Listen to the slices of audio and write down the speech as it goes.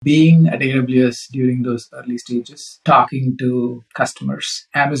being at AWS during those early stages, talking to customers.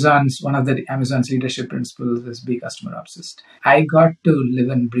 One of the Amazon's leadership principles is be customer obsessed. I got to live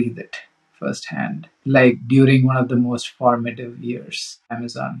and breathe it firsthand, like during one of the most formative years,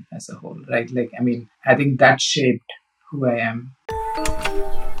 Amazon as a whole, right? I think that shaped who I am.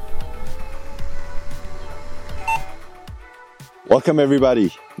 Welcome,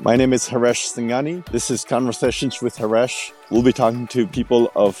 everybody. My name is Haresh Singhani. This is Conversations with Haresh. We'll be talking to people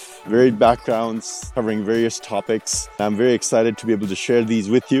of varied backgrounds, covering various topics. I'm very excited to be able to share these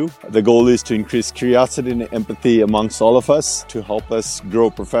with you. The goal is to increase curiosity and empathy amongst all of us to help us grow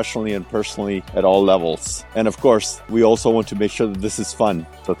professionally and personally at all levels. And of course, we also want to make sure that this is fun.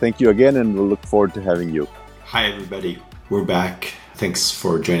 So thank you again, and we'll look forward to having you. Hi, everybody. We're back. Thanks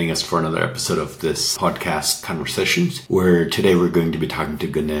for joining us for another episode of this podcast, Conversations, where today we're going to be talking to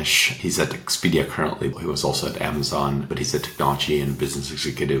Ganesh. He's at Expedia currently. He was also at Amazon, but he's a technology and business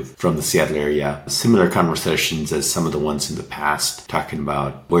executive from the Seattle area. Similar conversations as some of the ones in the past, talking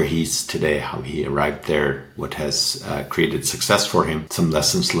about where he's today, how he arrived there, what has created success for him, some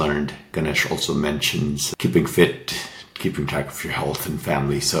lessons learned. Ganesh also mentions keeping fit, keeping track of your health and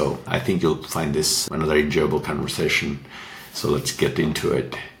family. So I think you'll find this another enjoyable conversation. So let's get into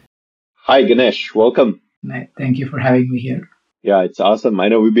it. Hi, Ganesh. Welcome. Thank you for having me here. Yeah, it's awesome. I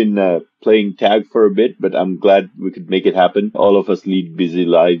know we've been playing tag for a bit, but I'm glad we could make it happen. All of us lead busy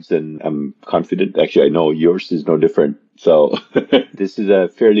lives, and I'm confident. Actually, I know yours is no different. So this is a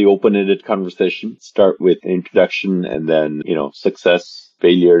fairly open-ended conversation. Start with an introduction and then, success,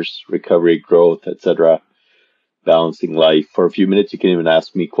 failures, recovery, growth, etc. Balancing life. For a few minutes, you can even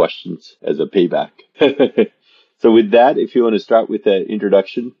ask me questions as a payback. So with that, if you want to start with an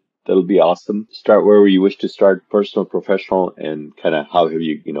introduction, that'll be awesome. Start wherever you wish to start, personal, professional, and kind of how have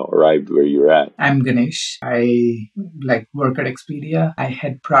you, arrived where you're at. I'm Ganesh. I work at Expedia. I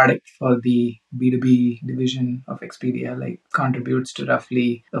head product for the B2B division of Expedia, contributes to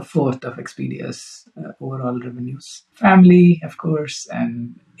roughly a fourth of Expedia's overall revenues. Family, of course,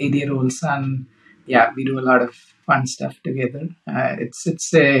 and 8-year-old son. Yeah, we do a lot of fun stuff together.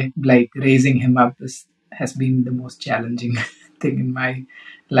 Raising him up has been the most challenging thing in my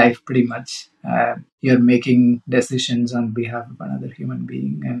life, pretty much. You're making decisions on behalf of another human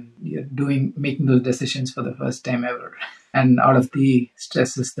being, and you're making those decisions for the first time ever. And all of the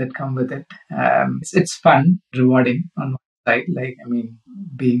stresses that come with it. It's fun, rewarding on one side,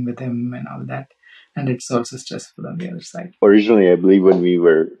 being with him and all that. And it's also stressful on the other side. Originally, I believe when we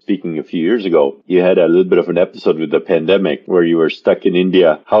were speaking a few years ago, you had a little bit of an episode with the pandemic where you were stuck in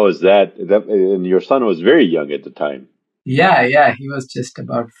India. How was that? And your son was very young at the time. Yeah. He was just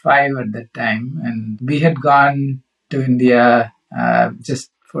about 5 at that time. And we had gone to India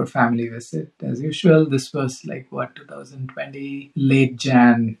just for family visit. As usual, this was 2020, late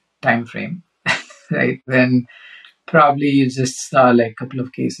Jan timeframe, right? When probably you just saw a couple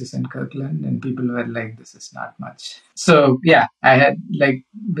of cases in Kirkland and people were like, this is not much. So yeah, I had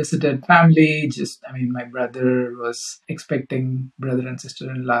visited family. My brother was expecting brother and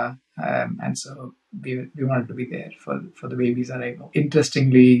sister-in-law. And so we wanted to be there for the baby's arrival.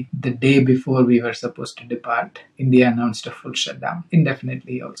 Interestingly, the day before we were supposed to depart, India announced a full shutdown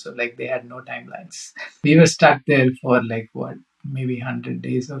indefinitely also. They had no timelines. We were stuck there for maybe 100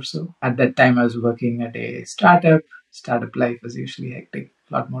 days or so. At that time, I was working at a startup. Startup life was usually hectic,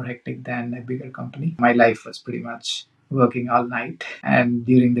 a lot more hectic than a bigger company. My life was pretty much working all night, and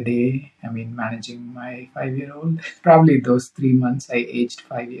during the day, managing my 5-year-old. Probably those 3 months, I aged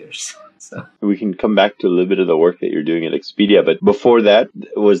 5 years. So we can come back to a little bit of the work that you're doing at Expedia, but before that,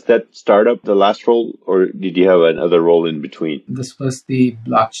 was that startup the last role, or did you have another role in between? This was the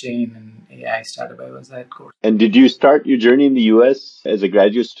blockchain and AI startup I was at. And did you start your journey in the US as a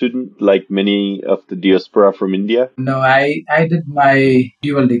graduate student, like many of the diaspora from India? No, I did my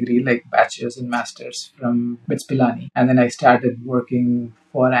dual degree, bachelor's and master's from BITS Pilani, and then I started working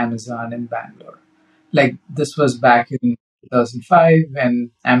for Amazon in Bangalore. This was back in 2005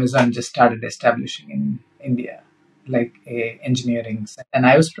 when Amazon just started establishing in India, a engineering. And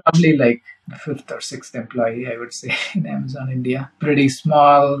I was probably the 5th or 6th employee, I would say, in Amazon India. Pretty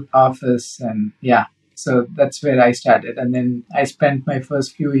small office, and yeah. So that's where I started. And then I spent my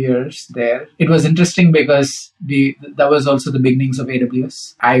first few years there. It was interesting because that was also the beginnings of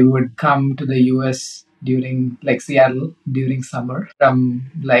AWS. I would come to the US during Seattle during summer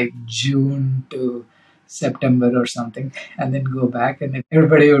from June to September or something, and then go back, and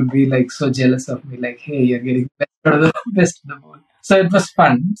everybody would be so jealous of me, hey, you're getting the best of the world. So it was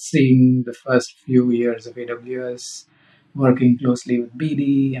fun seeing the first few years of AWS, working closely with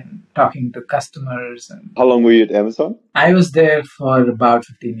BD and talking to customers. And How long were you at Amazon? I was there for about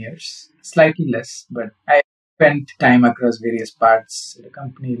 15 years, slightly less, but I spent time across various parts of the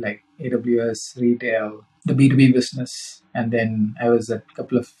company like AWS, retail, the B2B business, and then I was at a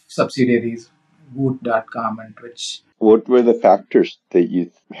couple of subsidiaries, Woot.com and Twitch. What were the factors that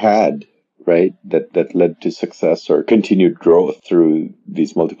you had, right, that led to success or continued growth through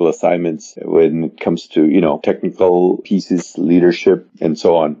these multiple assignments when it comes to, technical pieces, leadership, and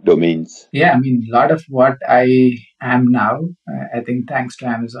so on, domains? Yeah, I mean, a lot of what I am now, I think thanks to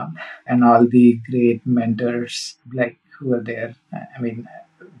Amazon and all the great mentors like who are there. I mean,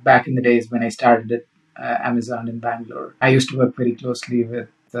 back in the days when I started at Amazon in Bangalore, I used to work very closely with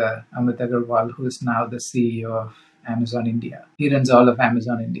Amit Agarwal, who is now the CEO of Amazon India. He runs all of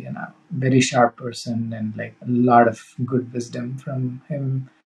Amazon India now. Very sharp person and like a lot of good wisdom from him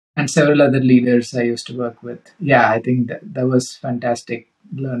and several other leaders I used to work with. Yeah, I think that was fantastic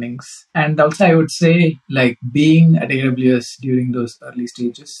learnings. And also, I would say, like being at AWS during those early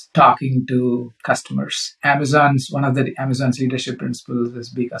stages, talking to customers. One of the Amazon's leadership principles is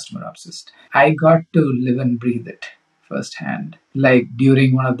be customer obsessed. I got to live and breathe it firsthand, like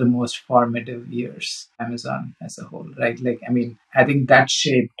during one of the most formative years, Amazon as a whole, right? Like, I mean, I think that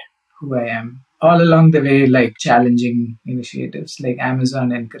shaped who I am. All along the way, like challenging initiatives, like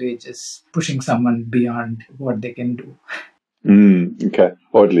Amazon encourages pushing someone beyond what they can do. Okay.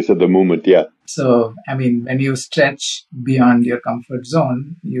 Or at least at the moment, yeah. So, I mean, when you stretch beyond your comfort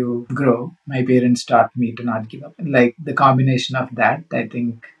zone, you grow. My parents taught me to not give up. Like the combination of that, I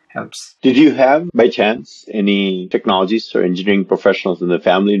think helps. Did you have, by chance, any technologists or engineering professionals in the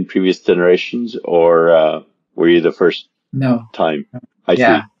family in previous generations, or were you the first No. time? I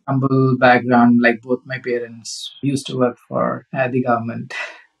Yeah. see. Humble background, like both my parents used to work for the government,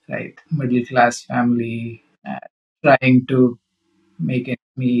 right? Middle class family, trying to make it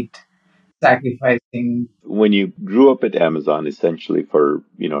meet, sacrificing. When you grew up at Amazon essentially for,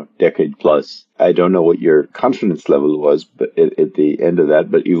 decade plus, I don't know what your confidence level was, but at the end of that,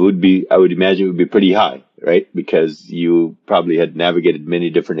 but I would imagine it would be pretty high, right? Because you probably had navigated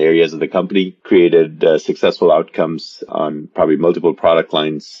many different areas of the company, created successful outcomes on probably multiple product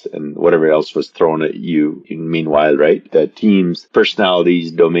lines and whatever else was thrown at you in meanwhile, right? The teams,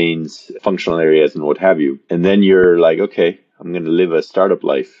 personalities, domains, functional areas, and what have you. And then you're like, okay, I'm going to live a startup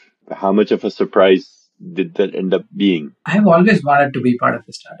life. How much of a surprise did that end up being? I've always wanted to be part of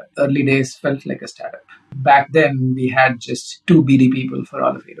a startup. Early days felt like a startup. Back then, we had just two BD people for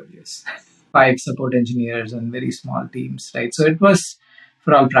all of AWS, five support engineers, and very small teams, right? So it was,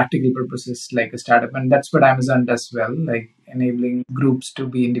 for all practical purposes, like a startup. And that's what Amazon does well, like enabling groups to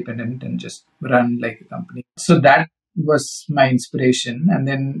be independent and just run like a company. So that was my inspiration. And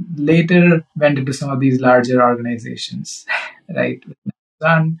then later went into some of these larger organizations, right?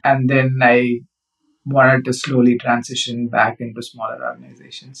 And then I wanted to slowly transition back into smaller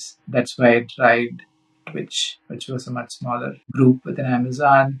organizations. That's why I tried Twitch, which was a much smaller group within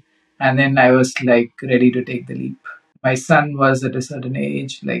Amazon. And then I was like ready to take the leap. My son was at a certain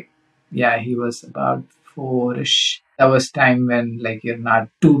age, like, yeah, he was about four-ish. That was time when like you're not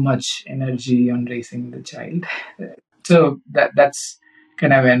too much energy on raising the child. So that's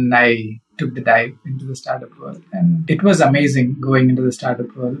kind of when I took the dive into the startup world. And it was amazing going into the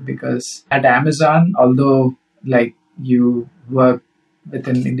startup world because at Amazon, although like you work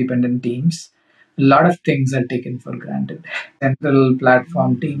within independent teams, a lot of things are taken for granted. Central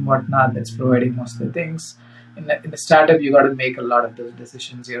platform team, whatnot, that's providing most of the things. In a startup, you got to make a lot of those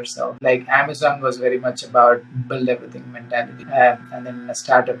decisions yourself. Like Amazon was very much about build everything mentality. And then in a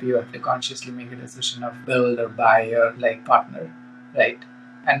startup, you have to consciously make a decision of build or buy or like partner, right?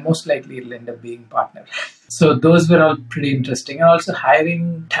 And most likely it'll end up being partner. So those were all pretty interesting. And also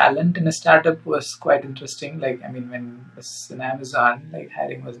hiring talent in a startup was quite interesting. Like, I mean, when it was in Amazon, like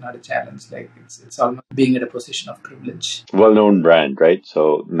hiring was not a challenge. Like it's almost being at a position of privilege. Well-known brand, right?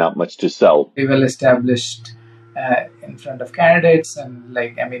 So not much to sell. Very well established in front of candidates. And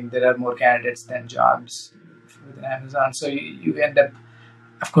like, I mean, there are more candidates than jobs within Amazon. So you end up,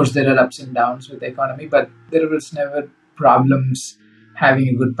 of course, there are ups and downs with the economy, but there was never problems having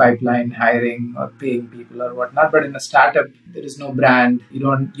a good pipeline, hiring or paying people or whatnot. But in a startup, there is no brand.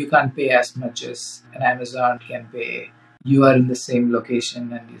 You can't pay as much as an Amazon can pay. You are in the same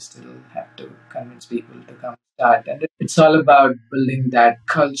location and you still have to convince people to come start. And it's all about building that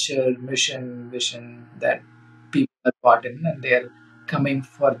culture, mission, vision that people are bought in and they're coming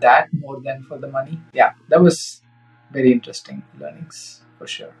for that more than for the money. Yeah, that was very interesting learnings for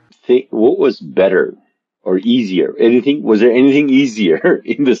sure. What was better or easier? Was there anything easier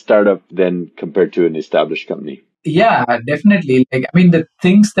in the startup than compared to an established company? Yeah, definitely. Like, I mean, the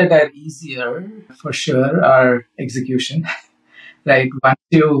things that are easier for sure are execution, right? Once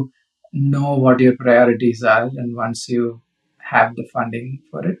you know what your priorities are and once you have the funding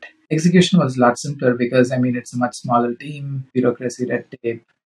for it, execution was a lot simpler because, I mean, it's a much smaller team, bureaucracy, red tape.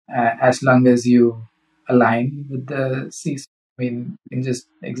 As long as you align with the C, I mean, you can just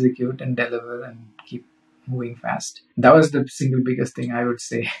execute and deliver and keep moving fast. That was the single biggest thing I would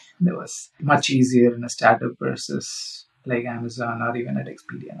say that was much easier in a startup versus like Amazon or even at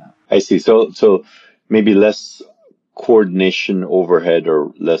Expedia now. I see. So maybe less coordination overhead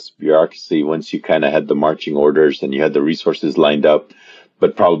or less bureaucracy once you kind of had the marching orders and you had the resources lined up,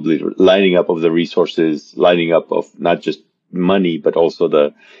 but probably lining up of the resources, lining up of not just money, but also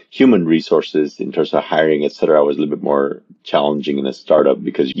the human resources in terms of hiring, et cetera, was a little bit more challenging in a startup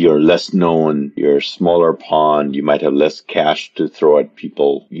because you're less known, you're a smaller pond, you might have less cash to throw at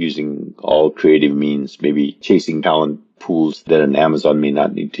people using all creative means, maybe chasing talent pools that an Amazon may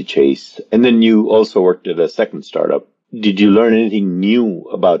not need to chase. And then you also worked at a second startup. Did you learn anything new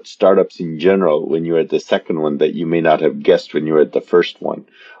about startups in general when you were at the second one that you may not have guessed when you were at the first one?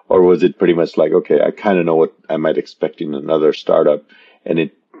 Or was it pretty much like, okay, I kind of know what I might expect in another startup, and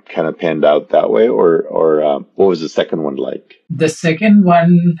it kind of panned out that way? Or what was the second one like? The second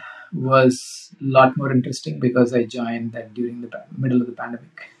one was a lot more interesting because I joined that during the middle of the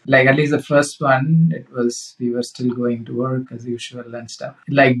pandemic. Like at least the first one, it was we were still going to work as usual and stuff.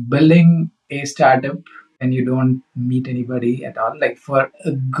 Like building a startup and you don't meet anybody at all. Like for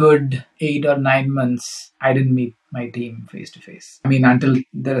a good 8 or 9 months, I didn't meet my team face to face. I mean, until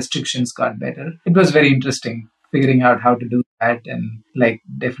the restrictions got better, it was very interesting figuring out how to do that and like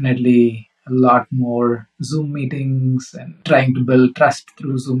definitely a lot more Zoom meetings and trying to build trust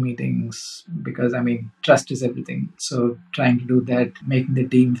through Zoom meetings because I mean, trust is everything. So trying to do that, making the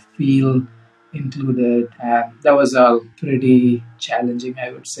team feel included, that was all pretty challenging,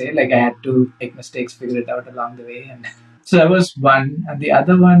 I would say. Like I had to make mistakes, figure it out along the way. And so that was one. And the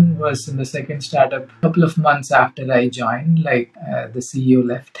other one was in the second startup, a couple of months after I joined, like the CEO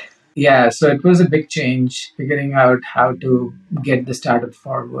left. Yeah, so it was a big change figuring out how to get the startup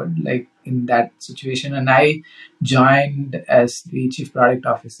forward, like in that situation. And I joined as the chief product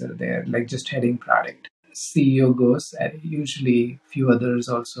officer there, like just heading product. CEO goes, usually few others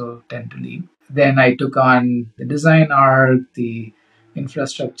also tend to leave. Then I took on the design org, the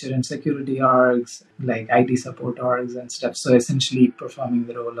infrastructure and security orgs, like IT support orgs and stuff. So essentially performing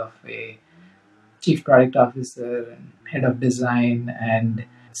the role of a chief product officer and head of design and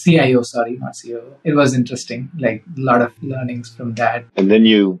CIO, sorry, not COO. It was interesting, like a lot of learnings from that. And then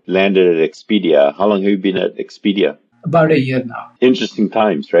you landed at Expedia. How long have you been at Expedia? About a year now. Interesting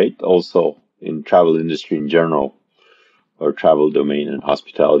times, right? Also in travel industry in general, or travel domain and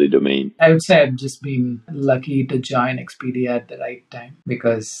hospitality domain. I would say I've just been lucky to join Expedia at the right time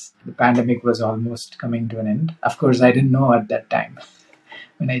because the pandemic was almost coming to an end. Of course, I didn't know at that time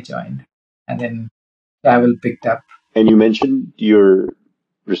when I joined. And then travel picked up. And you mentioned you're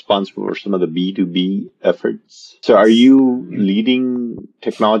responsible for some of the B2B efforts. So are you leading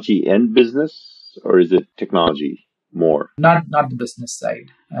technology and business, or is it technology more? Not the business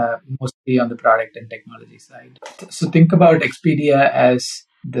side, mostly on the product and technology side. So think about Expedia as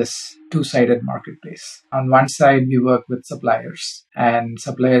this two-sided marketplace. On one side, we work with suppliers, and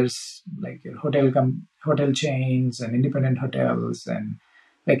suppliers like your hotel chains and independent hotels and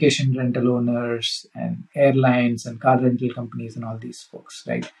vacation rental owners and airlines and car rental companies and all these folks,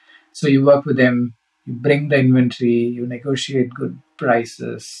 right? So you work with them, you bring the inventory, you negotiate good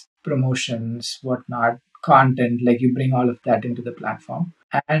prices, promotions, whatnot, content, like you bring all of that into the platform.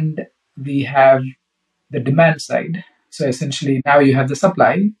 And we have the demand side. So essentially now you have the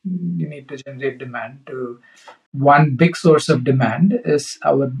supply, you need to generate demand to one big source of demand is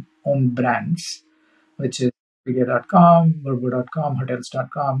our own brands, which is Expedia.com, Verbo.com,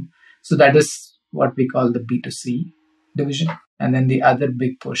 Hotels.com. So that is what we call the B2C division. And then the other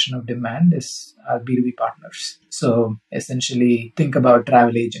big portion of demand is our B2B partners. So essentially, think about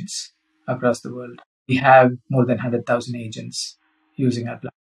travel agents across the world. We have more than 100,000 agents using our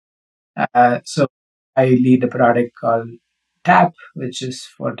platform. So I lead a product called Tap, which is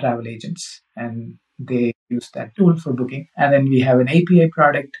for travel agents. And they use that tool for booking. And then we have an API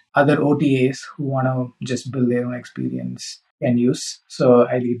product, other OTAs who want to just build their own experience can use. So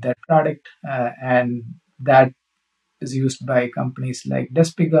I lead that product, and that is used by companies like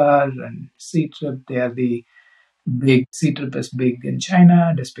Despegar and Ctrip. They are the big. Ctrip is big in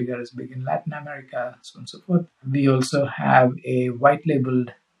China, Despegar is big in Latin America, so on and so forth. We also have a white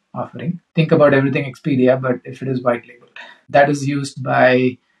labeled offering. Think about everything Expedia, but if it is white labeled, that is used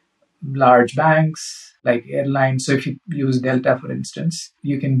by large banks, like airlines. So if you use Delta, for instance,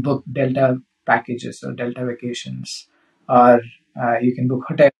 you can book Delta packages or Delta vacations, or you can book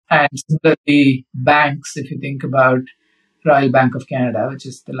hotels. And similarly, banks, if you think about Royal Bank of Canada, which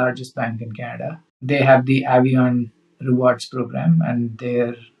is the largest bank in Canada, they have the Avion rewards program, and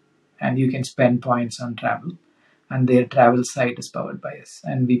you can spend points on travel. And their travel site is powered by us,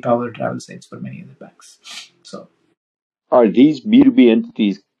 and we power travel sites for many other banks. So Are these B2B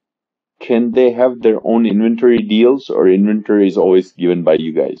entities, can they have their own inventory deals, or inventory is always given by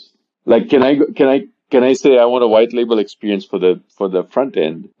you guys? Like, can I say I want a white label experience for the front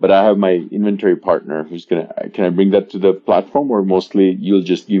end, but I have my inventory partner who's can I bring that to the platform, or mostly you'll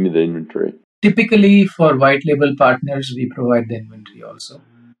just give me the inventory? typically, for white label partners, we provide the inventory also,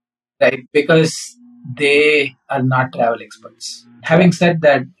 right? Because they are not travel experts. Having said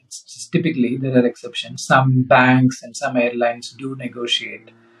that, typically there are exceptions. Some banks and some airlines do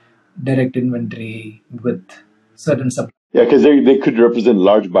negotiate direct inventory with certain suppliers. Yeah, because they could represent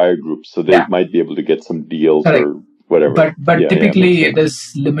large buyer groups, so they Yeah, might be able to get some deals correct. or whatever. But Yeah, yeah, makes typically it sense.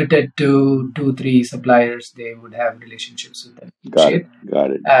 is limited to 2 3 suppliers they would have relationships with them. Got it.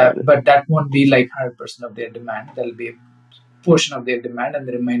 Got it. Got it. But that won't be like 100% of their demand. There'll be a portion of their demand, and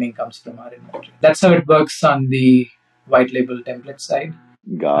the remaining comes from our inventory. That's how it works on the white label template side.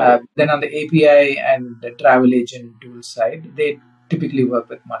 Got it. Then on the API and the travel agent tool side, they typically work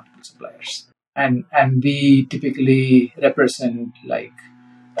with multiple suppliers, and we typically represent like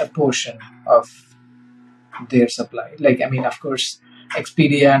a portion of their supply. Like, I mean, of course,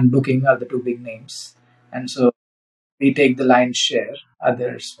 Expedia and Booking are the two big names, and so we take the lion's share.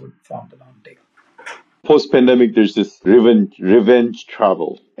 Others would form the long tail. Post pandemic, there's this revenge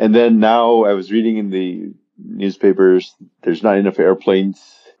travel. And then now I was reading in the newspapers, there's not enough airplanes,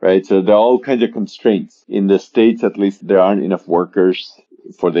 right? So there are all kinds of constraints. In the States, at least, there aren't enough workers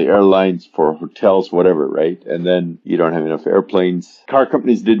for the airlines, for hotels, whatever, right? And then you don't have enough airplanes. Car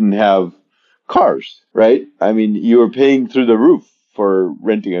companies didn't have cars, right? I mean, you were paying through the roof for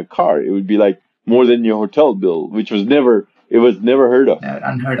renting a car. It would be like more than your hotel bill, which was never heard of.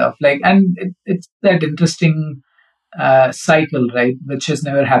 Unheard of. Like, and it's that interesting cycle, right, which has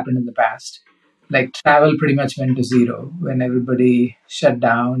never happened in the past. Like, travel pretty much went to zero when everybody shut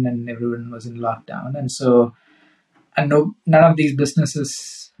down and everyone was in lockdown, and so none of these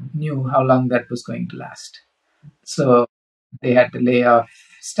businesses knew how long that was going to last. So they had to lay off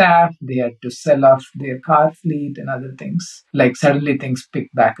staff, they had to sell off their car fleet and other things. Like, suddenly things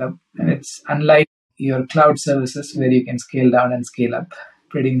picked back up, and it's unlike your cloud services where you can scale down and scale up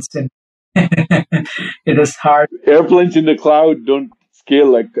pretty instant. It is hard. Airplanes in the cloud don't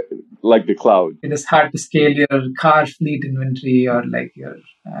scale like the cloud. It is hard to scale your car fleet inventory or like your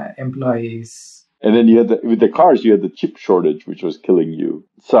employees. And then with the cars, you had the chip shortage, which was killing you.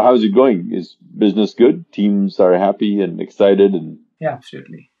 So how's it going? Is business good? Teams are happy and excited, and Yeah,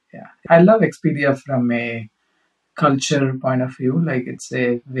 absolutely. Yeah, I love Expedia from a culture point of view. Like, it's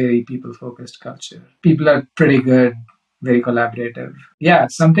a very people focused culture. People are pretty good, very collaborative. Yeah,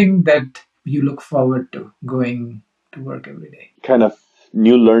 something that you look forward to going to work every day. kind of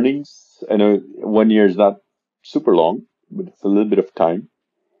new learnings. I know 1 year is not super long, but it's a little bit of time.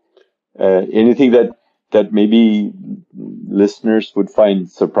 Anything that maybe listeners would find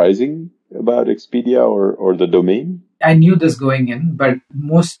surprising about Expedia or the domain? I knew this going in, but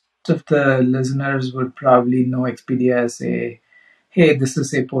most of the listeners would probably know Expedia as hey, this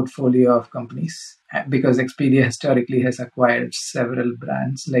is a portfolio of companies, because Expedia historically has acquired several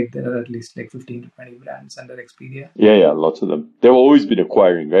brands. Like, there are at least like 15 to 20 brands under Expedia. Yeah, lots of them. They've always been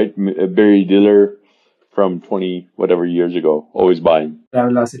acquiring, right? Barry Diller from 20 whatever years ago, always buying.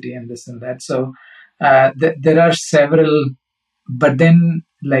 Travelocity and this and that. So there are several, but then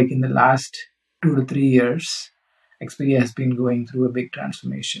like in the last 2 to 3 years, Expedia has been going through a big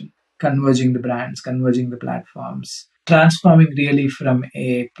transformation, converging the brands, converging the platforms, transforming really from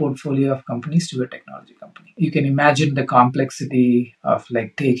a portfolio of companies to a technology company. You can imagine the complexity of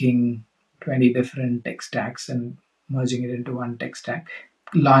like taking 20 different tech stacks and merging it into one tech stack,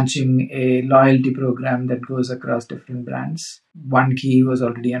 launching a loyalty program that goes across different brands. One key was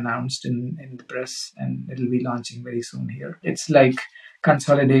already announced in the press, and it'll be launching very soon here. It's like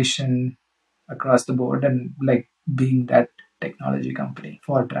consolidation across the board, and like being that technology company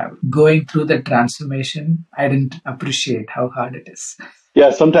for travel. Going through the transformation, I didn't appreciate how hard it is.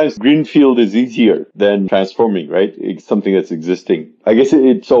 Yeah, sometimes greenfield is easier than transforming, right? It's something that's existing. I guess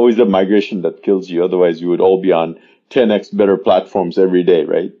it's always the migration that kills you. Otherwise, you would all be on 10x better platforms every day,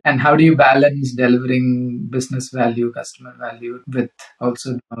 right? And how do you balance delivering business value, customer value, with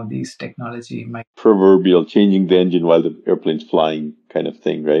also these technology? Proverbial changing the engine while the airplane's flying kind of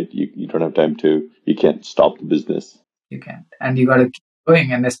thing, right? You don't have time to, you can't stop the business. You can't. And you got to keep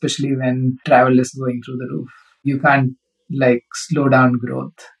going. And especially when travel is going through the roof, you can't like slow down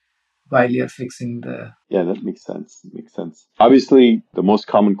growth while you're fixing the. Yeah, that makes sense. Makes sense. Obviously, the most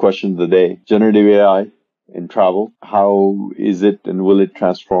common question of the day, generative AI in travel. How is it and will it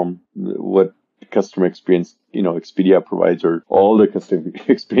transform what customer experience, Expedia provides, or all the customer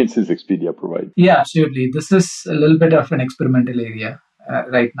experiences Expedia provides? Yeah, absolutely. This is a little bit of an experimental area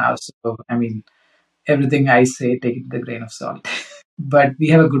right now. So, I mean, everything I say, take it with a grain of salt. But we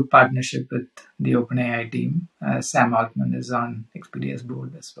have a good partnership with the OpenAI team. Sam Altman is on Expedia's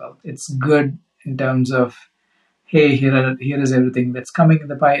board as well. It's good in terms of, hey, here is everything that's coming in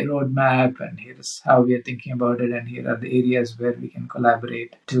the roadmap, and here is how we are thinking about it, and here are the areas where we can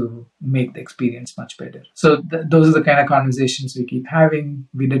collaborate to make the experience much better. So those are the kind of conversations we keep having.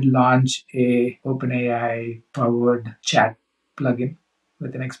 We did launch a OpenAI powered chat plugin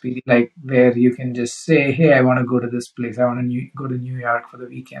with an experience like where you can just say, hey, I want to go to this place, I want to go to New York for the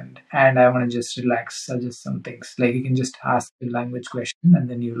weekend, and I want to just relax, suggest some things. Like you can just ask the language question and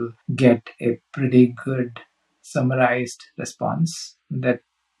then you'll get a pretty good summarized response that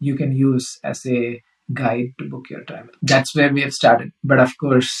you can use as a guide to book your travel. That's where we have started. But of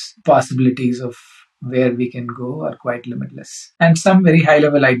course, possibilities of where we can go are quite limitless. And some very high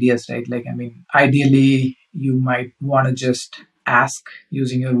level ideas, right? Like, I mean, ideally, you might want to just ask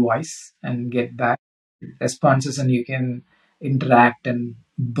using your voice and get back responses, and you can interact and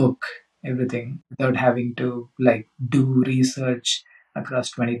book everything without having to like do research across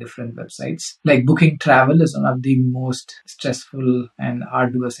 20 different websites. Like booking travel is one of the most stressful and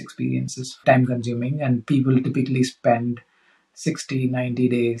arduous experiences, time consuming, and people typically spend 60, 90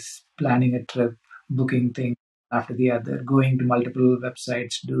 days planning a trip, booking things after the other, going to multiple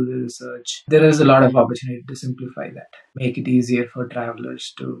websites, do the research. There is a lot of opportunity to simplify that, make it easier for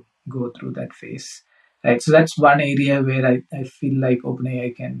travelers to go through that phase. Right. So that's one area where I feel like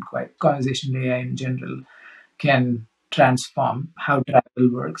OpenAI can quite conversational AI in general can transform how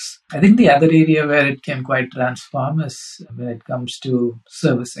travel works. I think the other area where it can quite transform is when it comes to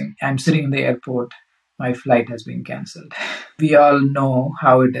servicing. I'm sitting in the airport, my flight has been cancelled. We all know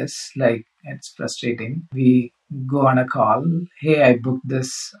how it is. Like, it's frustrating. We go on a call, hey, I booked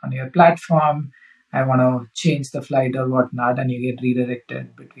this on your platform, I want to change the flight or whatnot, and you get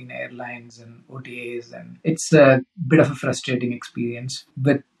redirected between airlines and OTAs, and it's a bit of a frustrating experience.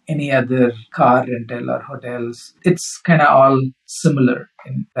 With any other car rental or hotels, it's kind of all similar,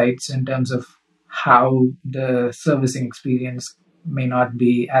 right? So in terms of how the servicing experience may not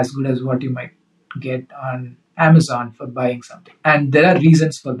be as good as what you might get on Amazon for buying something. And there are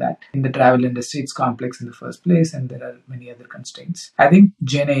reasons for that. In the travel industry, it's complex in the first place, and there are many other constraints. I think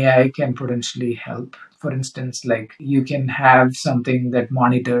Gen AI can potentially help. For instance, like you can have something that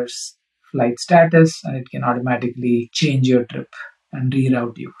monitors flight status and it can automatically change your trip and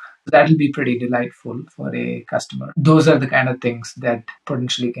reroute you. That'll be pretty delightful for a customer. Those are the kind of things that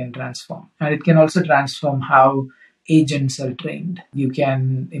potentially can transform. And it can also transform how agents are trained. You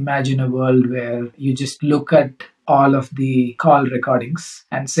can imagine a world where you just look at all of the call recordings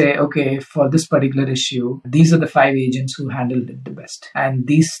and say, okay, for this particular issue, these are the 5 agents who handled it the best. And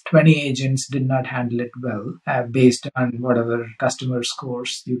these 20 agents did not handle it well based on whatever customer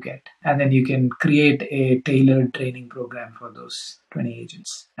scores you get. And then you can create a tailored training program for those 20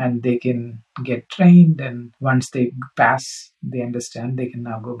 agents. And they can get trained. And once they pass, they understand, they can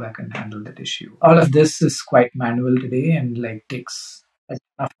now go back and handle that issue. All of this is quite manual today and like takes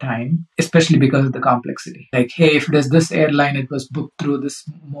enough time, especially because of the complexity. Like, hey, if it is this airline, it was booked through this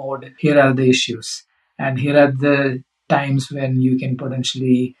mode, here are the issues. And here are the times when you can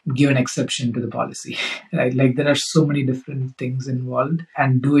potentially give an exception to the policy, right? Like there are so many different things involved,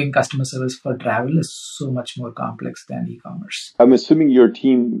 and doing customer service for travel is so much more complex than e-commerce. I'm assuming your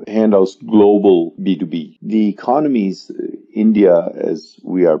team handles global B2B. The economies, India, as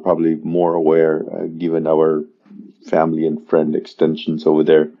we are probably more aware, given our family and friend extensions over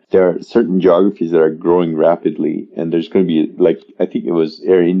there. There are certain geographies that are growing rapidly, and there's going to be, like, I think it was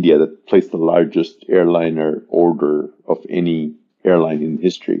Air India that placed the largest airliner order of any airline in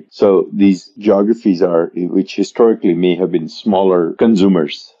history. So these geographies are, which historically may have been smaller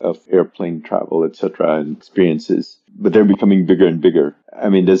consumers of airplane travel, etc., and experiences, but they're becoming bigger and bigger. I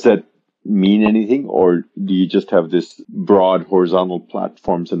mean, does that mean anything, or do you just have this broad horizontal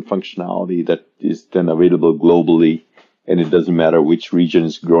platforms and functionality that is then available globally, and it doesn't matter which region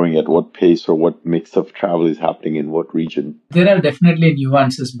is growing at what pace or what mix of travel is happening in what region? There are definitely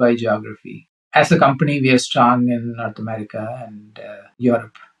nuances by geography. As a company, we are strong in North America and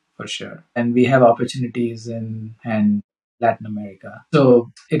Europe for sure, and we have opportunities in and Latin America.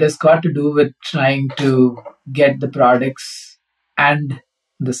 So it has got to do with trying to get the products and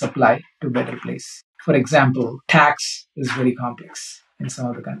the supply to a better place. For example, tax is very complex in some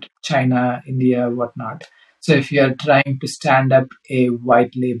of the countries, China, India, whatnot. So if you are trying to stand up a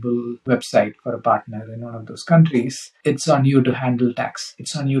white label website for a partner in one of those countries, it's on you to handle tax.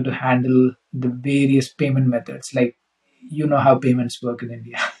 It's on you to handle the various payment methods. Like, you know how payments work in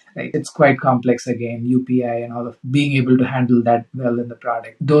India. Right? It's quite complex again, UPI and all of being able to handle that well in the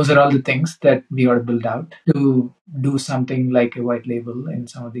product. Those are all the things that we ought to build out to do something like a white label in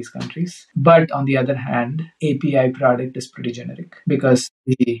some of these countries. But on the other hand, API product is pretty generic because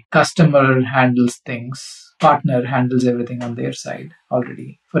the customer handles things, partner handles everything on their side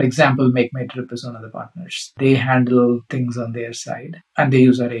already. For example, Make My Trip is one of the partners. They handle things on their side and they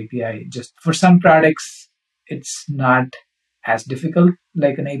use our API. Just for some products, it's not as difficult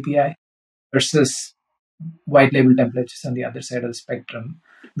like an API versus white label templates on the other side of the spectrum.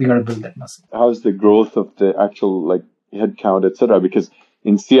 We got to build that muscle. How's the growth of the actual like headcount, etc.? Because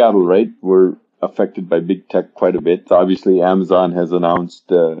in Seattle, right, we're affected by big tech quite a bit. Obviously, Amazon has announced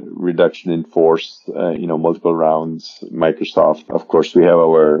a reduction in force, multiple rounds. Microsoft, of course, we have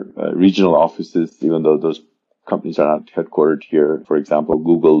our regional offices, even though those companies are not headquartered here. For example,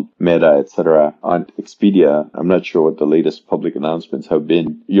 Google, Meta, etc. On Expedia, I'm not sure what the latest public announcements have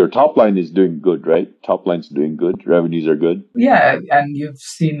been. Your top line is doing good, right? Top line's doing good. Revenues are good. Yeah, and you've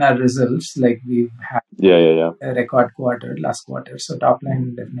seen our results. Like we've had a record quarter last quarter. So top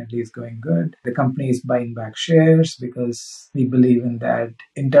line definitely is going good. The company is buying back shares because we believe in that.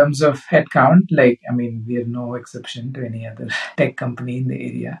 In terms of headcount, we are no exception to any other tech company in the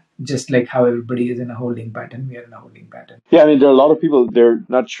area. Just like how everybody is in a holding pattern, we are in a holding pattern. Yeah, there are a lot of people, they're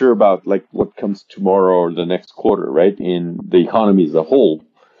not sure about like what comes tomorrow or the next quarter, right? In the economy as a whole,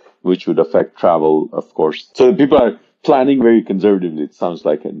 which would affect travel, of course. So people are planning very conservatively, it sounds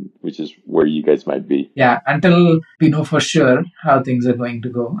like, and which is where you guys might be. Yeah, until we know for sure how things are going to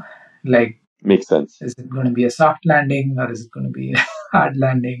go. Like, makes sense. Is it going to be a soft landing or is it going to be a hard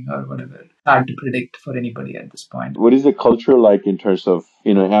landing or whatever? Hard to predict for anybody at this point. What is the culture like in terms of,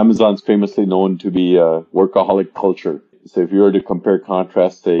 Amazon's famously known to be a workaholic culture. So if you were to compare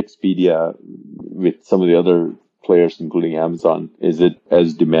contrast, say, Expedia with some of the other players, including Amazon, is it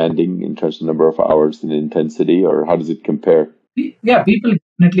as demanding in terms of number of hours and intensity, or how does it compare? Yeah, people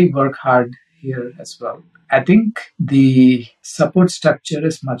definitely work hard here as well. I think the support structure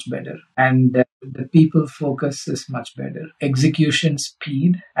is much better and the people focus is much better. Execution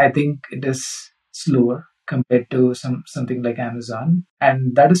speed, I think it is slower compared to something like Amazon.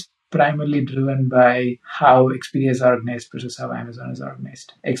 And that is primarily driven by how Expedia is organized versus how Amazon is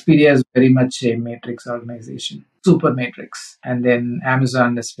organized. Expedia is very much a matrix organization, super matrix. And then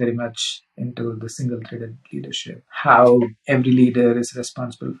Amazon is very much into the single-threaded leadership, how every leader is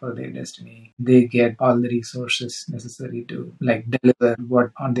responsible for their destiny. They get all the resources necessary to deliver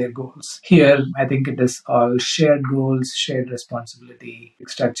what on their goals. Here, I think it is all shared goals, shared responsibility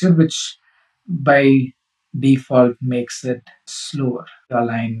structure, which by default makes it slower to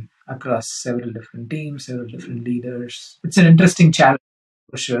align across several different teams, several different leaders. It's an interesting challenge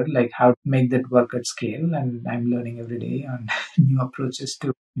for sure, like how to make that work at scale. And I'm learning every day on new approaches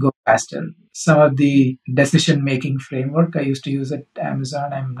to go faster. Some of the decision-making framework I used to use at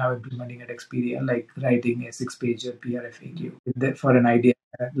Amazon, I'm now implementing at Expedia, like writing a 6-pager PRFAQ for an idea.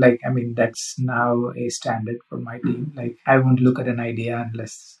 That's now a standard for my team. Like, I won't look at an idea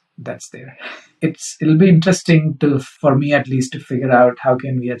unless that's there. It'll be interesting for me at least to figure out how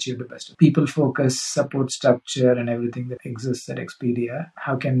can we achieve the best people focus, support structure, and everything that exists at Expedia.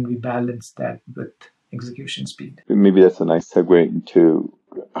 How can we balance that with execution speed? Maybe that's a nice segue into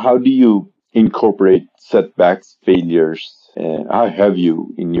how do you incorporate setbacks, failures? How have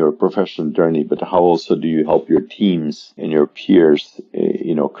you in your professional journey, but how also do you help your teams and your peers,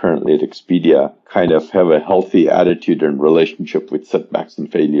 currently at Expedia, kind of have a healthy attitude and relationship with setbacks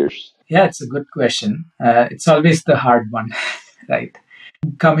and failures? Yeah, it's a good question. It's always the hard one, right?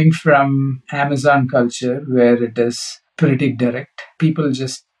 Coming from Amazon culture where it is pretty direct, people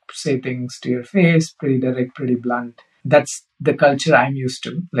just say things to your face, pretty direct, pretty blunt. That's the culture I'm used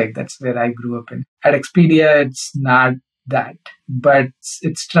to. That's where I grew up in. At Expedia, it's not that, but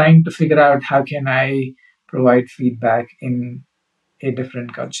it's trying to figure out how can I provide feedback in a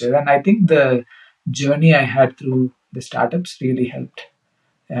different culture. And I think the journey I had through the startups really helped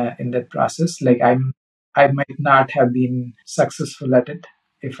in that process. I might not have been successful at it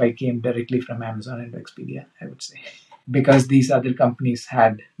if I came directly from Amazon into Expedia, I would say, because these other companies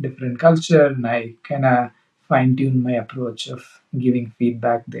had different culture, and I kind of fine-tuned my approach of giving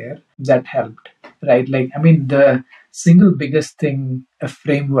feedback there. That helped. right? Like, I mean, the single biggest thing, a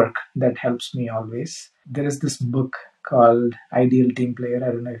framework that helps me always, there is this book called Ideal Team Player.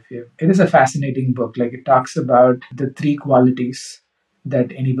 I don't know if you, it is a fascinating book. Like, it talks about the three qualities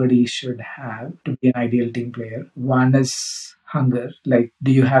that anybody should have to be an ideal team player. One is hunger. Like,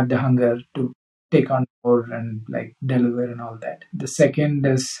 do you have the hunger to take on more and like deliver and all that? The second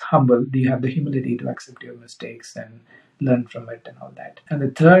is humble. Do you have the humility to accept your mistakes and learn from it and all that? And the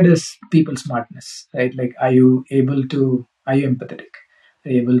third is people smartness, right? Like, are you empathetic?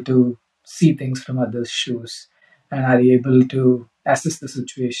 Are you able to see things from others' shoes? And are you able to assess the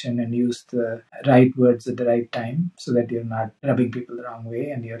situation and use the right words at the right time so that you're not rubbing people the wrong way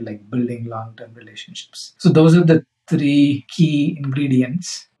and you're like building long-term relationships? So those are the three key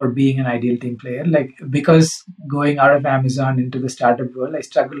ingredients for being an ideal team player. Like, because going out of Amazon into the startup world, I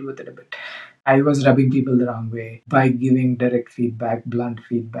struggled with it a bit. I was rubbing people the wrong way by giving direct feedback, blunt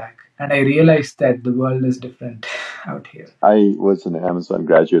feedback. And I realized that the world is different out here. I was an Amazon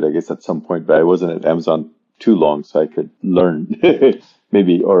graduate, I guess, at some point, but I wasn't at Amazon too long, so I could learn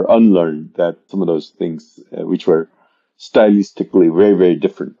maybe or unlearn that some of those things, which were stylistically very, very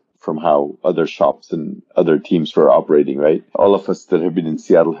different from how other shops and other teams were operating, right? All of us that have been in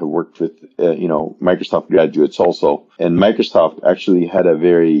Seattle have worked with, Microsoft graduates also. And Microsoft actually had a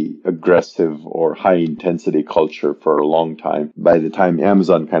very aggressive or high intensity culture for a long time. By the time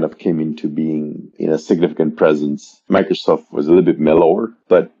Amazon kind of came into being in a significant presence, Microsoft was a little bit mellower,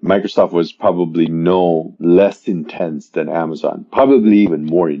 but Microsoft was probably no less intense than Amazon, probably even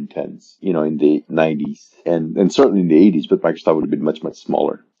more intense, in the 90s and certainly in the 80s, but Microsoft would have been much, much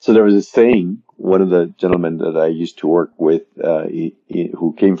smaller. So there was a saying, one of the gentlemen that I used to work with,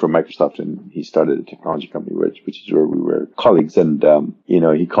 who came from Microsoft, and he started a technology company, which is where we were colleagues, and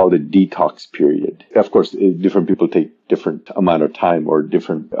he called it detox period. Of course, different people take different amount of time or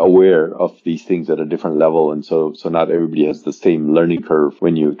different aware of these things at a different level, and so not everybody has the same learning curve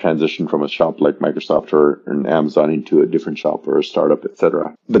when you transition from a shop like Microsoft or an Amazon into a different shop or a startup,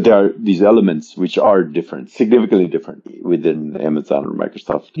 etc. But there are these elements which are different, significantly different within Amazon or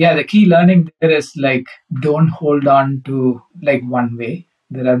Microsoft. Yeah, the key learning there is like, don't hold on to like one way.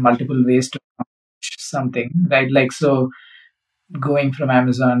 There are multiple ways to accomplish something, right? Like, so going from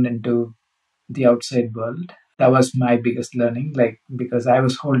Amazon into the outside world, that was my biggest learning, like, because I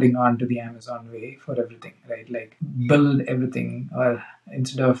was holding on to the Amazon way for everything, right? Like, build everything, or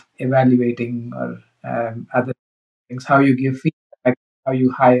instead of evaluating or other things, how you give feedback, how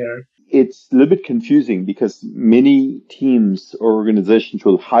you hire. It's a little bit confusing because many teams or organizations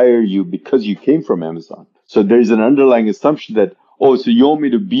will hire you because you came from Amazon. So there's an underlying assumption that, oh, so you want me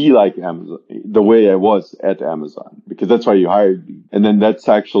to be like Amazon, the way I was at Amazon, because that's why you hired me. And then that's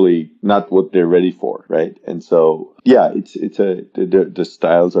actually not what they're ready for, right? And so, yeah, the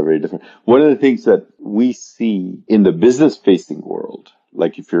styles are very different. One of the things that we see in the business facing world,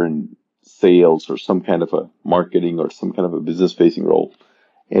 like if you're in sales or some kind of a marketing or some kind of a business facing role,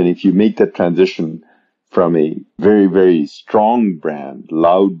 and if you make that transition from a very, very strong brand,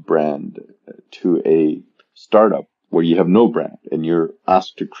 loud brand, to a startup where you have no brand and you're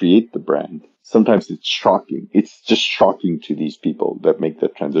asked to create the brand, sometimes it's shocking. It's just shocking to these people that make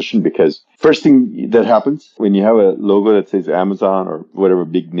that transition, because first thing that happens when you have a logo that says Amazon or whatever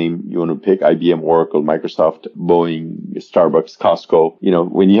big name you want to pick, IBM, Oracle, Microsoft, Boeing, Starbucks, Costco,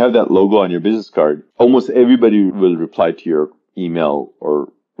 when you have that logo on your business card, almost everybody will reply to your email or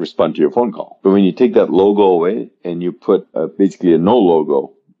respond to your phone call. But when you take that logo away and you put basically a no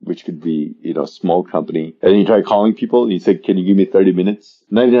logo, which could be, small company, and you try calling people and you say, can you give me 30 minutes?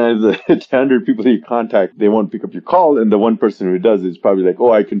 99 of the 100 people you contact, they won't pick up your call. And the one person who does is probably like,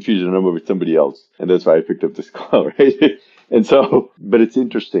 oh, I confused your number with somebody else. And that's why I picked up this call, right? And so, but it's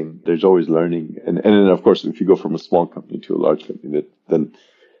interesting. There's always learning. And then, of course, if you go from a small company to a large company, then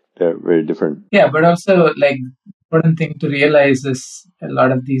they're very different. Yeah, but also, like, important thing to realize is a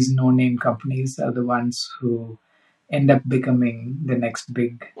lot of these no-name companies are the ones who end up becoming the next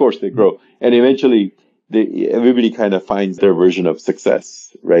big. Of course, they grow, and eventually, everybody kind of finds their version of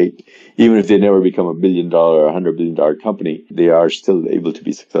success, right? Even if they never become $1 billion or $100 billion company, they are still able to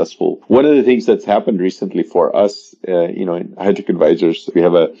be successful. One of the things that's happened recently for us, in High Tech Advisors, we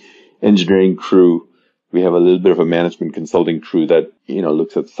have a engineering crew. We have a little bit of a management consulting crew that,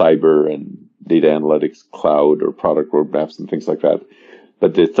 looks at cyber and data analytics, cloud, or product roadmaps and things like that.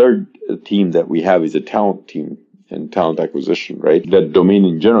 But the third team that we have is a talent team and talent acquisition, right? That domain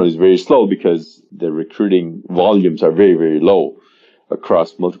in general is very slow because the recruiting volumes are very, very low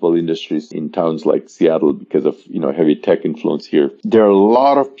across multiple industries in towns like Seattle because of, heavy tech influence here. There are a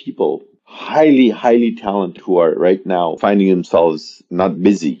lot of people, highly, highly talented, who are right now finding themselves not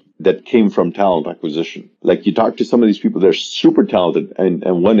busy. that came from talent acquisition. Like you talk to some of these people, they're super talented. And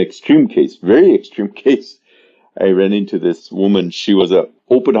one extreme case, very extreme case, I ran into this woman. She was a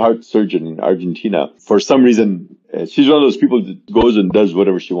open heart surgeon in Argentina. For some reason, she's one of those people that goes and does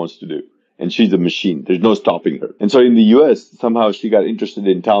whatever she wants to do. And she's a machine. There's no stopping her. And so in the US, somehow she got interested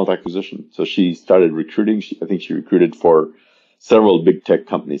in talent acquisition. So she started recruiting. I think she recruited for several big tech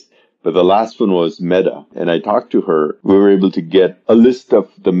companies. But the last one was Meta. And I talked to her. We were able to get a list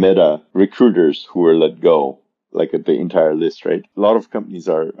of the Meta recruiters who were let go, like at the entire list, right? A lot of companies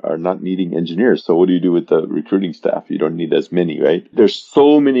are not needing engineers. So what do you do with the recruiting staff? You don't need as many, right? There's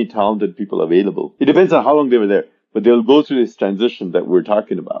so many talented people available. It depends on how long they were there, but they'll go through this transition that we're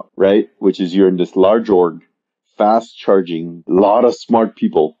talking about, right? Which is you're in this large org, fast charging, a lot of smart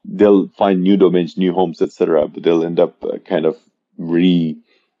people. They'll find new domains, new homes, etc. But they'll end up kind of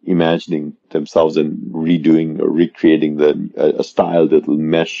reimagining themselves and redoing or recreating a style that will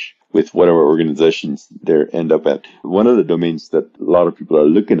mesh with whatever organizations they end up at. One of the domains that a lot of people are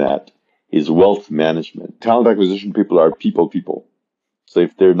looking at is wealth management. Talent acquisition people are people. So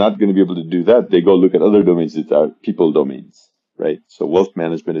if they're not going to be able to do that, they go look at other domains that are people domains, right? So wealth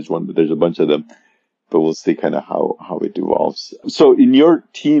management is one, but there's a bunch of them. But we'll see kind of how it evolves. So in your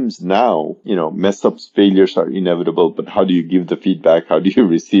teams now, mess ups, failures are inevitable, but how do you give the feedback? How do you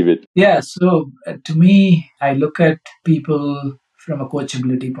receive it? Yeah, so to me, I look at people from a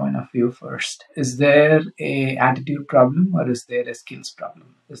coachability point of view first. Is there a attitude problem or is there a skills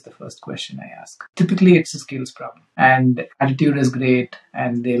problem? Is the first question I ask. Typically, it's a skills problem. And attitude is great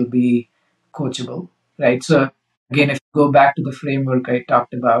and they'll be coachable, right? So again, if you go back to the framework I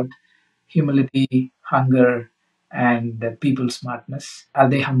talked about, humility, hunger, and people smartness. Are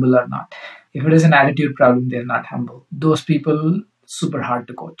they humble or not? If it is an attitude problem, they're not humble. Those people, super hard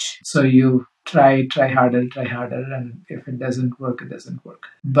to coach. So you try harder, and if it doesn't work, it doesn't work.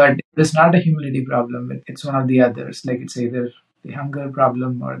 But it's not a humility problem. It's one of the others. Like it's either the hunger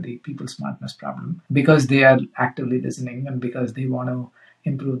problem or the people smartness problem because they are actively listening and because they want to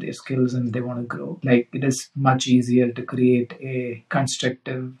improve their skills and they want to grow. Like it is much easier to create a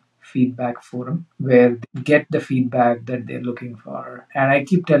constructive feedback forum where they get the feedback that they're looking for. And I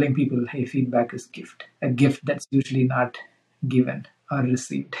keep telling people, hey, feedback is a gift that's usually not given or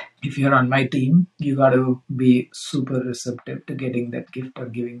received. If you're on my team, you got to be super receptive to getting that gift or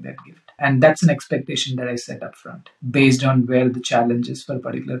giving that gift. And that's an expectation that I set up front based on where the challenge is for a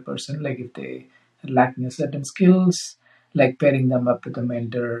particular person. Like if they are lacking a certain skills, like pairing them up with a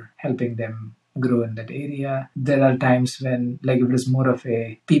mentor, helping them grow in that area. There are times when, like, if it is more of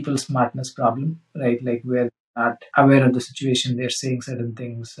a people smartness problem, right? Like where they're not aware of the situation, they're saying certain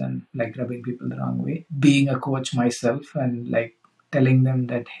things and like rubbing people the wrong way. Being a coach myself and like telling them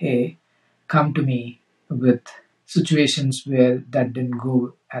that, hey, come to me with situations where that didn't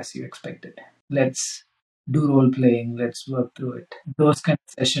go as you expected. Let's do role playing, let's work through it. Those kind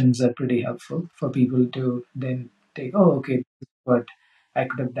of sessions are pretty helpful for people to then take, oh, okay, this is what I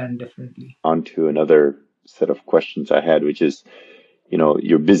could have done differently. On to another set of questions I had, which is,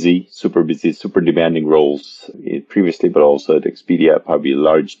 you're busy, super demanding roles previously, but also at Expedia, probably a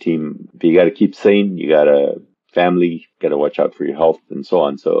large team. But you got to keep sane. You got a family, got to watch out for your health and so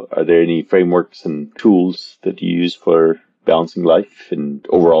on. So are there any frameworks and tools that you use for balancing life and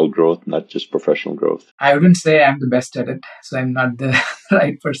overall growth, not just professional growth? I wouldn't say I'm the best at it, so I'm not the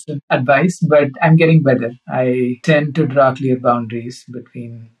right person to advise, but I'm getting better. I tend to draw clear boundaries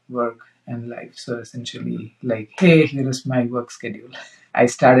between work and life. So essentially, like, hey, here is my work schedule. I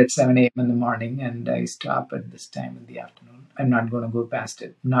start at 7 a.m. in the morning and I stop at this time in the afternoon. I'm not going to go past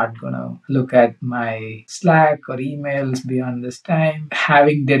it. Not going to look at my Slack or emails beyond this time.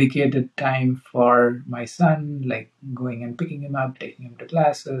 Having dedicated time for my son, like going and picking him up, taking him to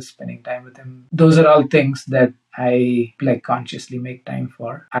classes, spending time with him. Those are all things that I like consciously make time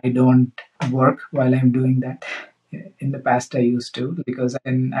for. I don't work while I'm doing that. In the past, I used to because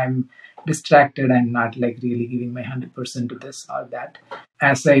I'm distracted. I'm not like really giving my 100% to this or that.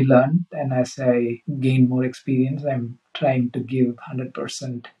 As I learn and as I gain more experience, I'm trying to give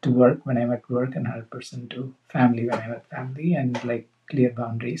 100% to work when I'm at work and 100% to family when I'm at family and like clear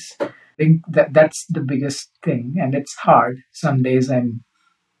boundaries. I think that's the biggest thing and it's hard. Some days I'm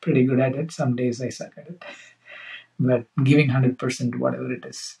pretty good at it. Some days I suck at it. But giving 100% to whatever it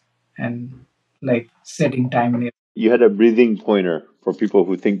is and like setting time in it. You had a breathing pointer for people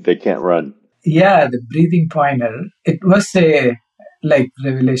who think they can't run. Yeah, the breathing pointer. It was a like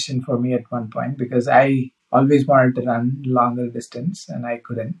revelation for me at one point because I always wanted to run longer distance and I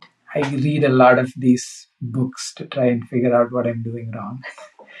couldn't. I read a lot of these books to try and figure out what I'm doing wrong.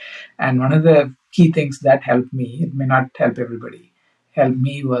 And one of the key things that helped me, it may not help everybody, helped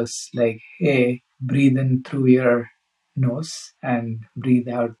me was like, hey, breathe in through your nose and breathe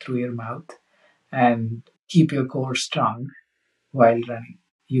out through your mouth and keep your core strong while running.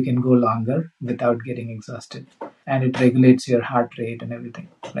 You can go longer without getting exhausted, and it regulates your heart rate and everything.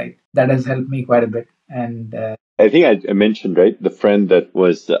 Right, that has helped me quite a bit. And I think I mentioned, right, the friend that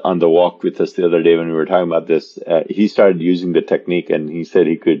was on the walk with us the other day when we were talking about this, he started using the technique and he said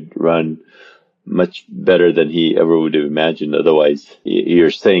he could run much better than he ever would have imagined. Otherwise,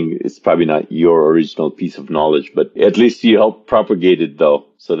 you're saying it's probably not your original piece of knowledge, but at least you help propagate it though.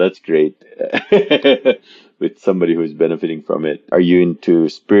 So that's great. With somebody who's benefiting from it. Are you into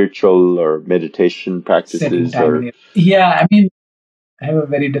spiritual or meditation setting practices time in or it. Yeah, I mean, I have a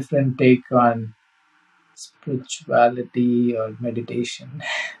very different take on spirituality or meditation.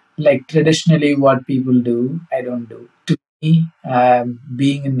 Like traditionally, what people do, I don't do. To me,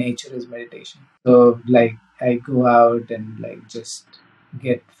 being in nature is meditation. So, like, I go out and like just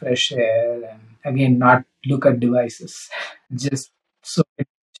get fresh air and again, not look at devices. Just so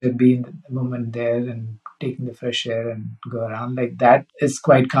be in the moment there and taking the fresh air and go around like that is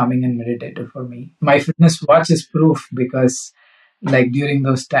quite calming and meditative for me. My fitness watch is proof because like during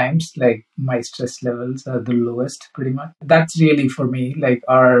those times like my stress levels are the lowest pretty much. That's really for me like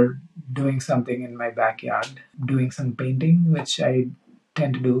are doing something in my backyard, doing some painting which I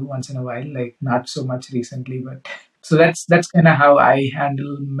tend to do once in a while, like not so much recently, but so that's kind of how I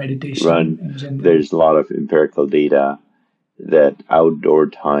handle meditation run? in general. There's a lot of empirical data that outdoor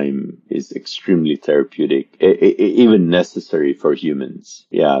time is extremely therapeutic, even necessary for humans.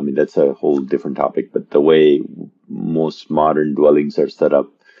 Yeah, I mean, that's a whole different topic, but the way most modern dwellings are set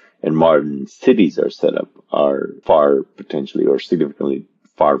up and modern cities are set up are far potentially or significantly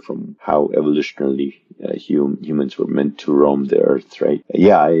far from how evolutionarily humans were meant to roam the earth, right?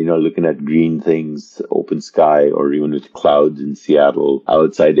 Yeah, looking at green things, open sky, or even with clouds in Seattle,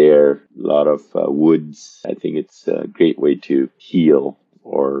 outside air, a lot of woods. I think it's a great way to heal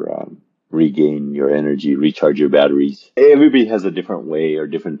or regain your energy, recharge your batteries. Everybody has a different way or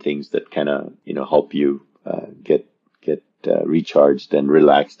different things that kind of, help you get recharged and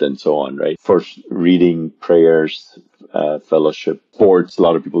relaxed and so on, right? First, reading, prayers, fellowship, sports. A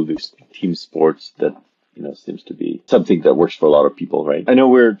lot of people do team sports that seems to be something that works for a lot of people, right? I know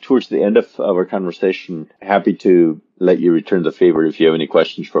we're towards the end of our conversation. Happy to let you return the favor if you have any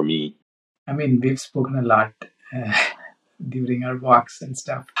questions for me. I mean, we've spoken a lot uh, during our walks and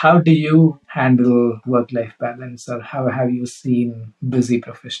stuff. How do you handle work life balance, or how have you seen busy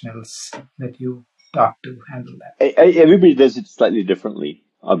professionals that you talk to handle that? Everybody does it slightly differently,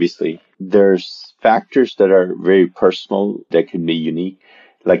 obviously. There's factors that are very personal that can be unique,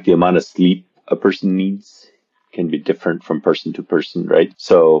 like the amount of sleep a person needs can be different from person to person, right?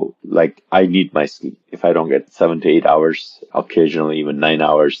 So, like, I need my sleep. If I don't get 7 to 8 hours, occasionally even 9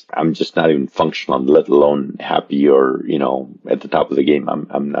 hours, I'm just not even functional, let alone happy or, at the top of the game.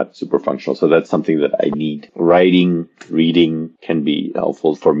 I'm not super functional. So that's something that I need. Writing, reading can be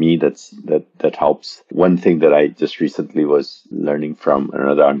helpful for me. That helps. One thing that I just recently was learning from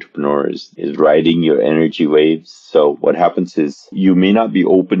another entrepreneur is writing your energy waves. So what happens is you may not be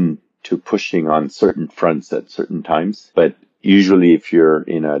open to pushing on certain fronts at certain times. But usually if you're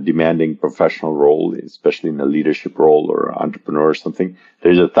in a demanding professional role, especially in a leadership role or entrepreneur or something,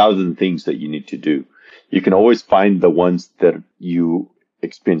 there's 1,000 things that you need to do. You can always find the ones that you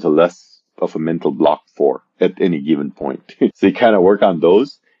experience a less of a mental block for at any given point. So you kind of work on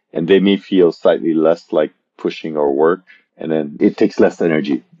those and they may feel slightly less like pushing or work. And then it takes less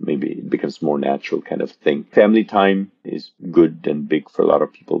energy. Maybe it becomes more natural kind of thing. Family time is good and big for a lot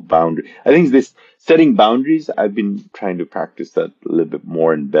of people. I think this setting boundaries, I've been trying to practice that a little bit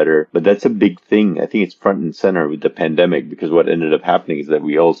more and better. But that's a big thing. I think it's front and center with the pandemic because what ended up happening is that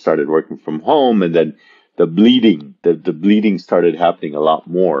we all started working from home and then the bleeding started happening a lot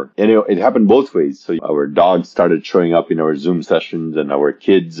more. And it happened both ways. So our dogs started showing up in our Zoom sessions and our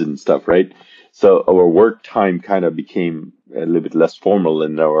kids and stuff, right? So our work time kind of became a little bit less formal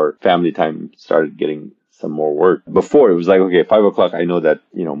and our family time started getting some more work. Before it was like, okay, 5 o'clock, I know that,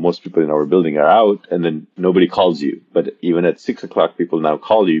 most people in our building are out and then nobody calls you. But even at 6 o'clock, people now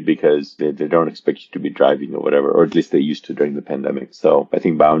call you because they don't expect you to be driving or whatever, or at least they used to during the pandemic. So I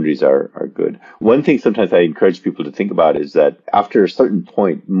think boundaries are good. One thing sometimes I encourage people to think about is that after a certain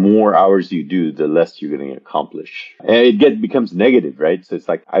point, more hours you do, the less you're going to accomplish. And it becomes negative, right? So it's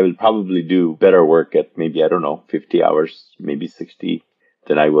like, I will probably do better work at maybe, I don't know, 50 hours, maybe 60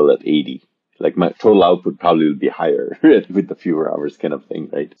 than I will at 80. Like my total output probably would be higher with the fewer hours kind of thing,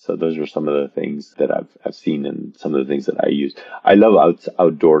 right? So those are some of the things that I've seen and some of the things that I use. I love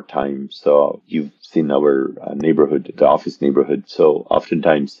outdoor time. So you've seen our neighborhood, the office neighborhood. So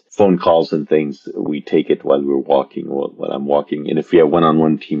oftentimes phone calls and things, we take it while we're walking, while I'm walking. And if we have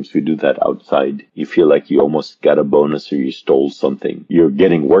one-on-one teams, we do that outside. You feel like you almost got a bonus or you stole something. You're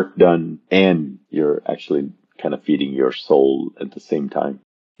getting work done and you're actually kind of feeding your soul at the same time.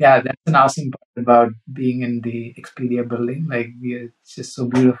 Yeah, that's an awesome part about being in the Expedia building. Like, it's just so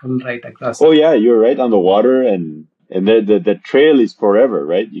beautiful right across. Oh yeah, you're right on the water, and the trail is forever,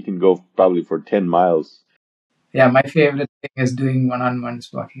 right? You can go probably for 10 miles. Yeah, my favorite thing is doing one-on-ones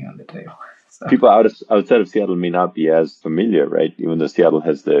walking on the trail. So, People outside of Seattle may not be as familiar, right? Even though Seattle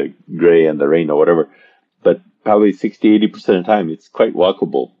has the gray and the rain or whatever, but probably 60-80% of the time it's quite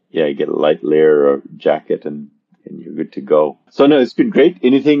walkable. Yeah, you get a light layer or jacket and you're good to go. So no, it's been great.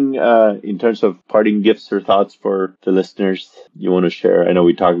 Anything in terms of parting gifts or thoughts for the listeners you want to share? I know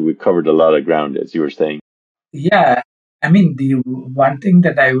we covered a lot of ground, as you were saying. yeah, I mean, the one thing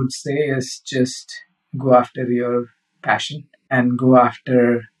that I would say is just go after your passion and go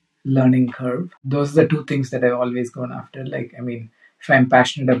after learning curve. Those are the two things that I've always gone after. Like, I mean, if I'm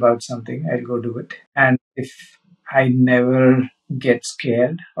passionate about something, I'll go do it. And if I never get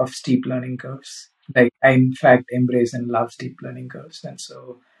scared of steep learning curves, like I in fact embrace and love steep learning curves. And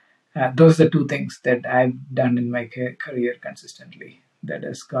so those are the two things that I've done in my career consistently that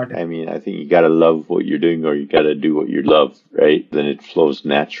has got it. I mean, I think you gotta love what you're doing or you gotta do what you love, right? Then it flows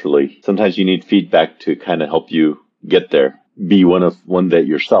naturally. Sometimes you need feedback to kind of help you get there. Be one that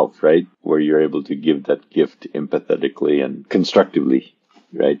yourself, right? Where you're able to give that gift empathetically and constructively,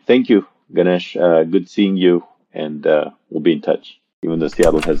 right? Thank you, Ganesh. Good seeing you, and we'll be in touch. Even though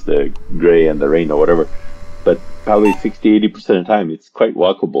Seattle has the gray and the rain or whatever, but probably 60-80% of the time it's quite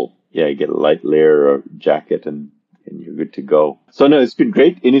walkable. Yeah, you get a light layer or jacket and you're good to go. So no, it's been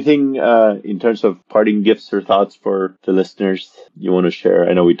great. Anything in terms of parting gifts or thoughts for the listeners you want to share?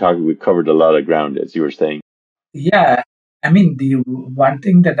 I know we covered a lot of ground, as you were saying. Yeah, I mean, the one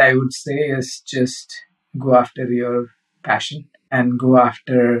thing that I would say is just go after your passion and go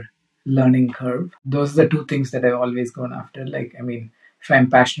after learning curve. Those are the two things that I've always gone after. Like, I mean, if I'm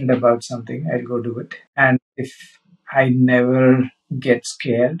passionate about something, I'll go do it. And if I never get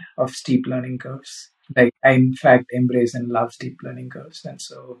scared of steep learning curves, like I in fact embrace and love steep learning curves. And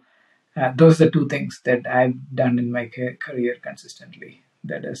so those are the two things that I've done in my career consistently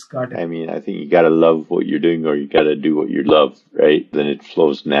that has got it. I mean, I think you gotta love what you're doing or you gotta do what you love, right? Then it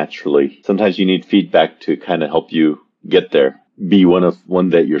flows naturally. Sometimes you need feedback to kind of help you get there. Be one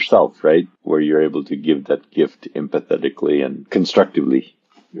that yourself, right? Where you're able to give that gift empathetically and constructively,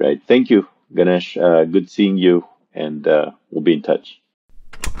 right? Thank you, Ganesh. Good seeing you, and we'll be in touch.